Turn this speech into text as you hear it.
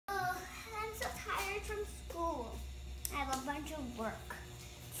finished from school. I have a bunch of work.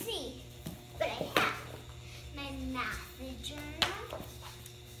 Let's see what I have. My math journal,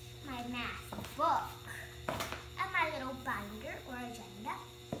 my math book, and my little binder or agenda.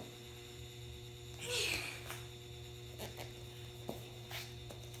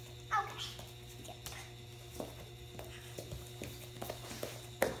 Okay. Yep.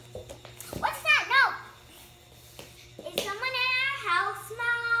 What's that? No! Is someone in our house,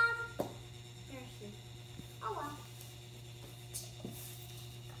 Mom? There's you. Oh well.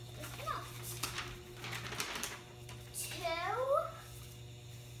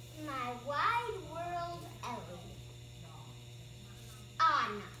 My wide world Ellie.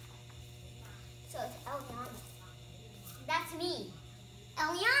 Anna. So it's Eliana. That's me.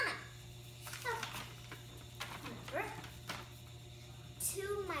 Eliana. Okay. Number. To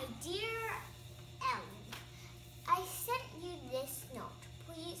my dear Ellie, I sent you this note.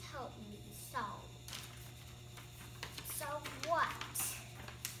 Please help me solve. Solve what?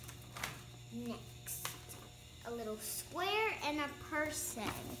 Next. A little square and a person.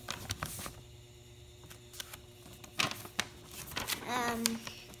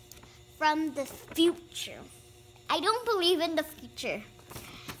 From the future. I don't believe in the future.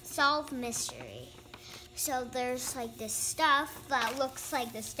 Solve mystery. So there's like this stuff that looks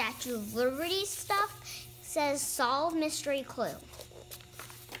like the Statue of Liberty stuff. It says solve mystery clue.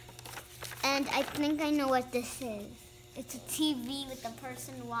 And I think I know what this is. It's a TV with a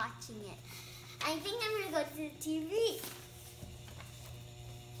person watching it. I think I'm gonna go to the TV.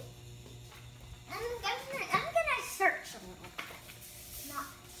 I'm gonna search a little. Not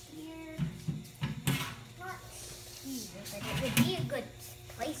here. Not here, but it would be a good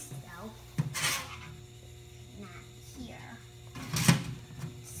place though. Not here.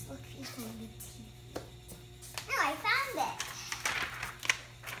 Just look behind the TV. No, I found it.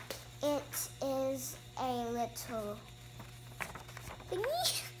 It is a little thingy.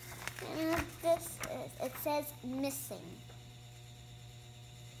 And this is, it says missing.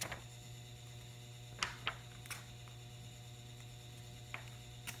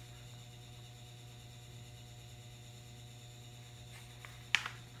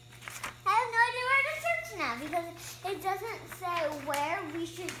 I have no idea where to search now because it doesn't say where we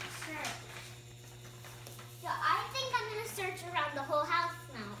should search. So I think I'm going to search around the whole house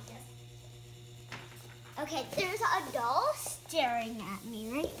now. Okay, there's a doll staring at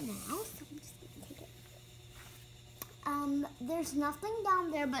me right now. So I'm just gonna take it. There's nothing down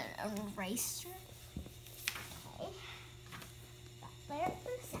there but an eraser. Okay. Back there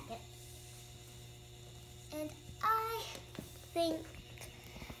for a second. And I think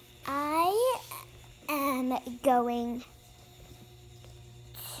I am going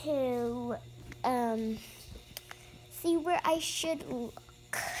to see where I should look.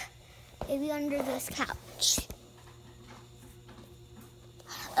 Maybe under this couch.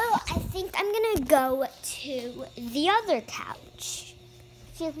 Oh, I think I'm gonna go to the other couch.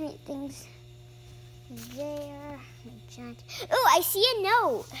 See if anything's there. Oh, I see a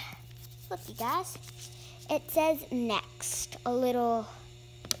note. Look, you guys. It says next. A little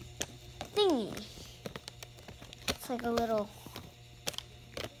thingy. It's like a little.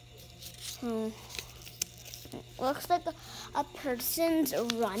 Looks like a person's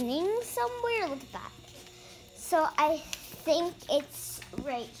running somewhere. Look at that. So I think it's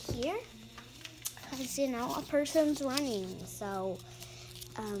right here. Because, you know, a person's running. So,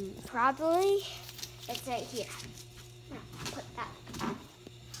 probably it's right here. No, put that.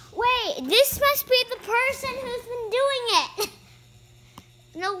 Wait, this must be the person who's been doing it.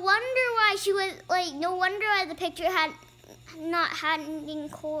 No wonder why she was, like, no wonder why the picture had not had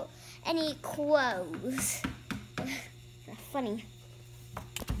any clothes. Funny.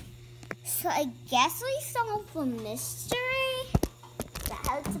 So I guess we solved the mystery. Is that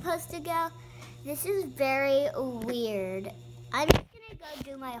how it's supposed to go? This is very weird. I'm just gonna go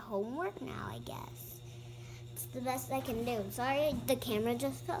do my homework now, I guess. It's the best I can do. Sorry, the camera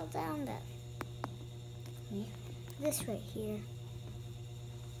just fell down. This right here.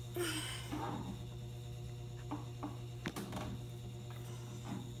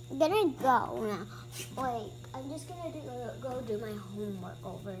 I'm gonna go now. Wait, I'm just gonna go do my homework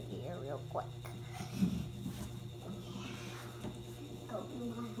over here real quick. Go do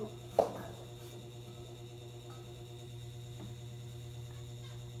my homework.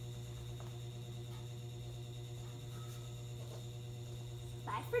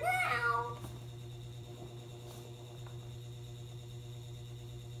 Bye for now.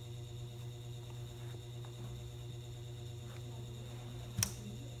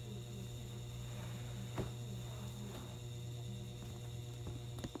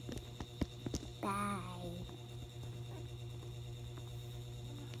 Bye.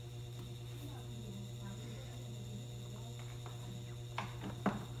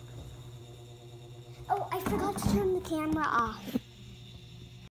 forgot to turn the camera off.